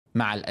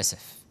مع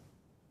الأسف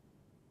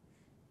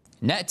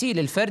نأتي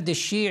للفرد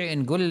الشيعي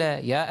نقول له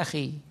يا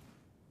أخي،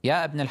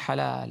 يا ابن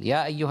الحلال،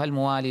 يا أيها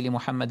الموالي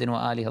لمحمد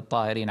وآله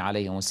الطاهرين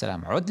عليهم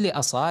السلام، عد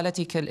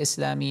لأصالتك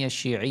الإسلامية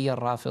الشيعية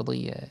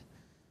الرافضية،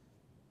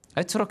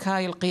 اترك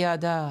هاي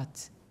القيادات،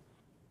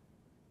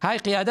 هاي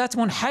قيادات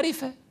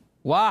منحرفة.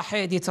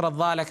 واحد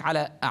يترضى لك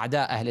على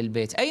أعداء أهل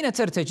البيت، أين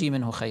ترتجي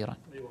منه خيرا؟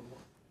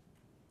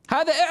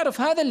 هذا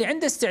اعرف، هذا اللي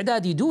عنده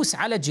استعداد يدوس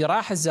على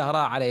جراح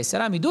الزهراء عليه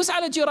السلام، يدوس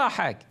على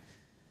جراحك.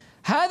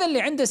 هذا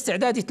اللي عنده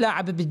استعداد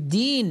يتلاعب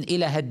بالدين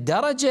إلى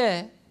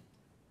هالدرجة،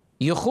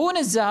 يخون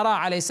الزهراء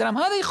عليه السلام،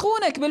 هذا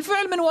يخونك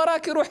بالفعل، من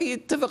وراك يروح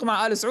يتفق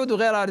مع آل سعود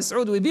وغير آل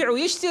سعود ويبيع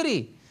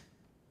ويشتري.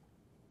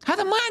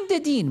 هذا ما عنده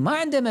دين، ما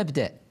عنده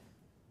مبدأ،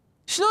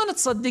 شلون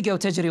تصدقه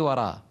وتجري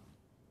وراه؟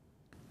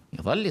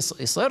 يظل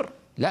يصر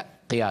لا،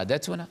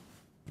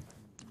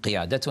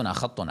 قيادتنا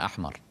خط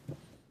أحمر،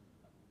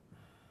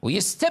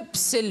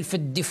 ويستبسل في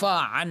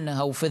الدفاع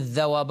عنها وفي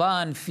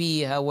الذوبان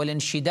فيها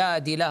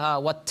والانشداد لها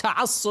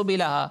والتعصب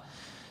لها.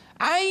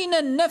 عين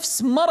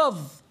النفس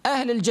مرض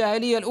أهل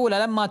الجاهلية الأولى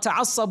لما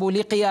تعصبوا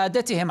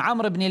لقيادتهم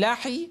عمرو بن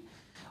لاحي،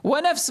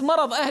 ونفس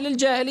مرض أهل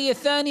الجاهلية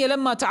الثانية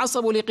لما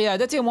تعصبوا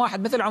لقيادتهم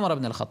واحد مثل عمر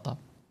بن الخطاب.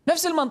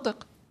 نفس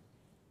المنطق،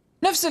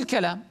 نفس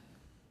الكلام.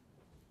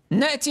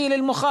 نأتي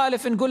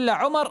للمخالف نقول له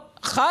عمر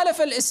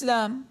خالف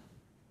الإسلام،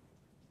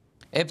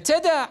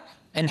 ابتدع،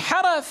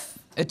 انحرف،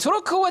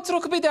 اتركه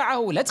واترك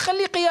بدعه، لا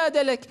تخلي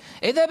قيادة لك،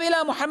 اذهب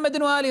إلى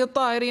محمد وآله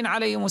الطاهرين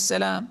عليهم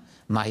السلام.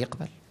 ما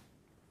يقبل،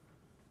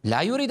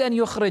 لا يريد أن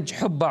يخرج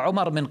حب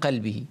عمر من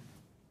قلبه.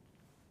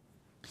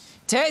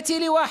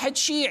 تأتي لواحد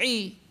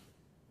شيعي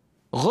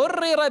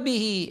غرر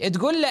به،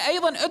 تقول له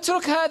أيضا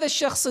اترك هذا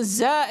الشخص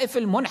الزائف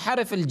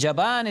المنحرف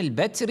الجبان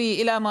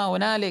البتري إلى ما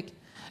هنالك،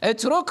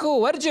 اتركه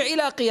وارجع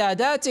إلى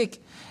قياداتك،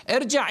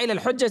 ارجع إلى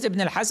الحجة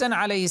ابن الحسن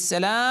عليه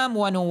السلام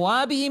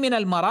ونوابه من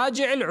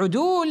المراجع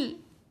العدول،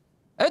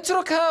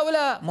 اترك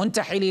هؤلاء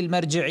منتحلي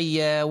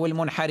المرجعية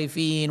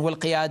والمنحرفين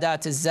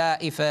والقيادات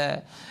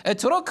الزائفة،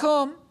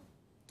 اتركهم.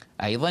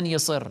 أيضا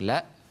يصر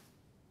لا،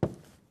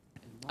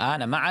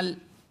 أنا مع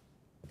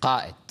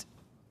القائد.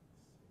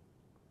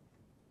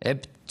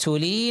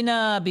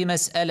 ابتلينا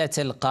بمسألة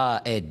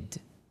القائد،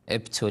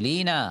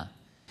 ابتلينا،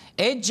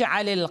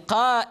 اجعل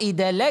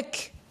القائد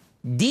لك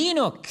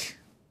دينك،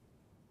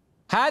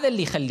 هذا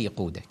اللي يخلي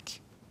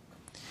يقودك.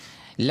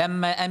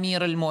 لما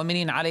أمير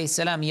المؤمنين عليه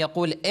السلام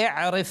يقول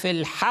اعرف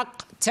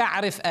الحق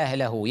تعرف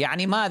أهله،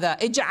 يعني ماذا؟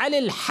 اجعل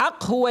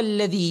الحق هو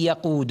الذي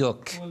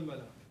يقودك،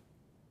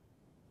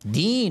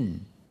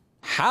 دين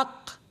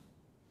حق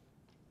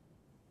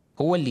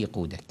هو اللي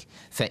يقودك.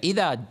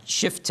 فإذا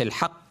شفت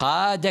الحق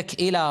قادك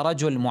إلى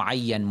رجل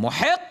معين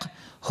محق،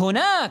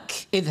 هناك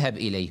اذهب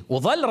إليه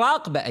وظل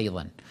راقبه.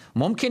 أيضا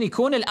ممكن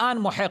يكون الآن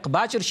محق،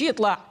 باكر شي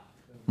يطلع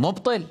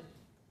مبطل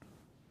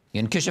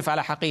ينكشف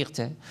على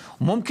حقيقته،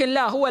 ممكن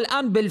لا، هو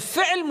الآن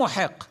بالفعل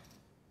محق،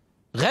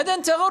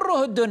 غدا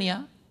تغره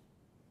الدنيا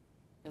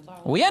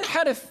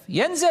وينحرف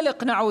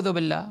ينزلق نعوذ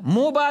بالله.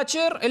 مو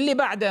باكر اللي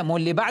بعده، مو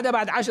اللي بعده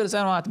بعد 10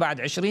 سنوات،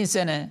 بعد 20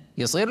 سنة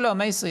يصير له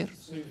ما يصير؟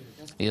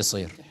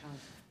 يصير.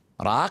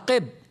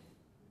 راقب،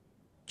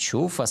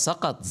 تشوفه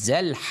سقط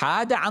زل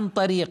حاد عن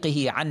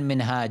طريقه، عن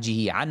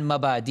منهاجه، عن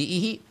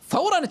مبادئه،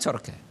 فورا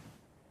اتركه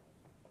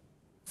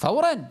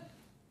فورا.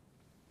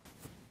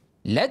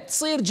 لا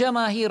تصير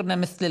جماهيرنا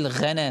مثل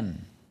الغنم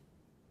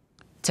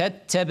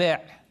تتبع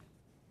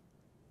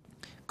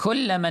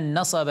كل من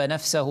نصب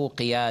نفسه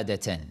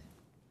قيادة،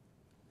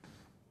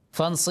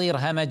 فنصير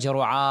همج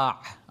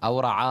رعاع أو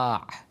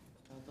رعاع،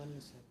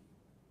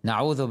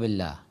 نعوذ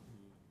بالله،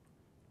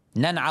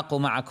 ننعق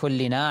مع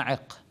كل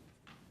ناعق.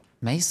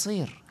 ما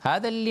يصير،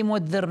 هذا اللي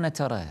مودرنا،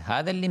 ترى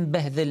هذا اللي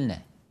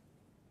مبهذلنا.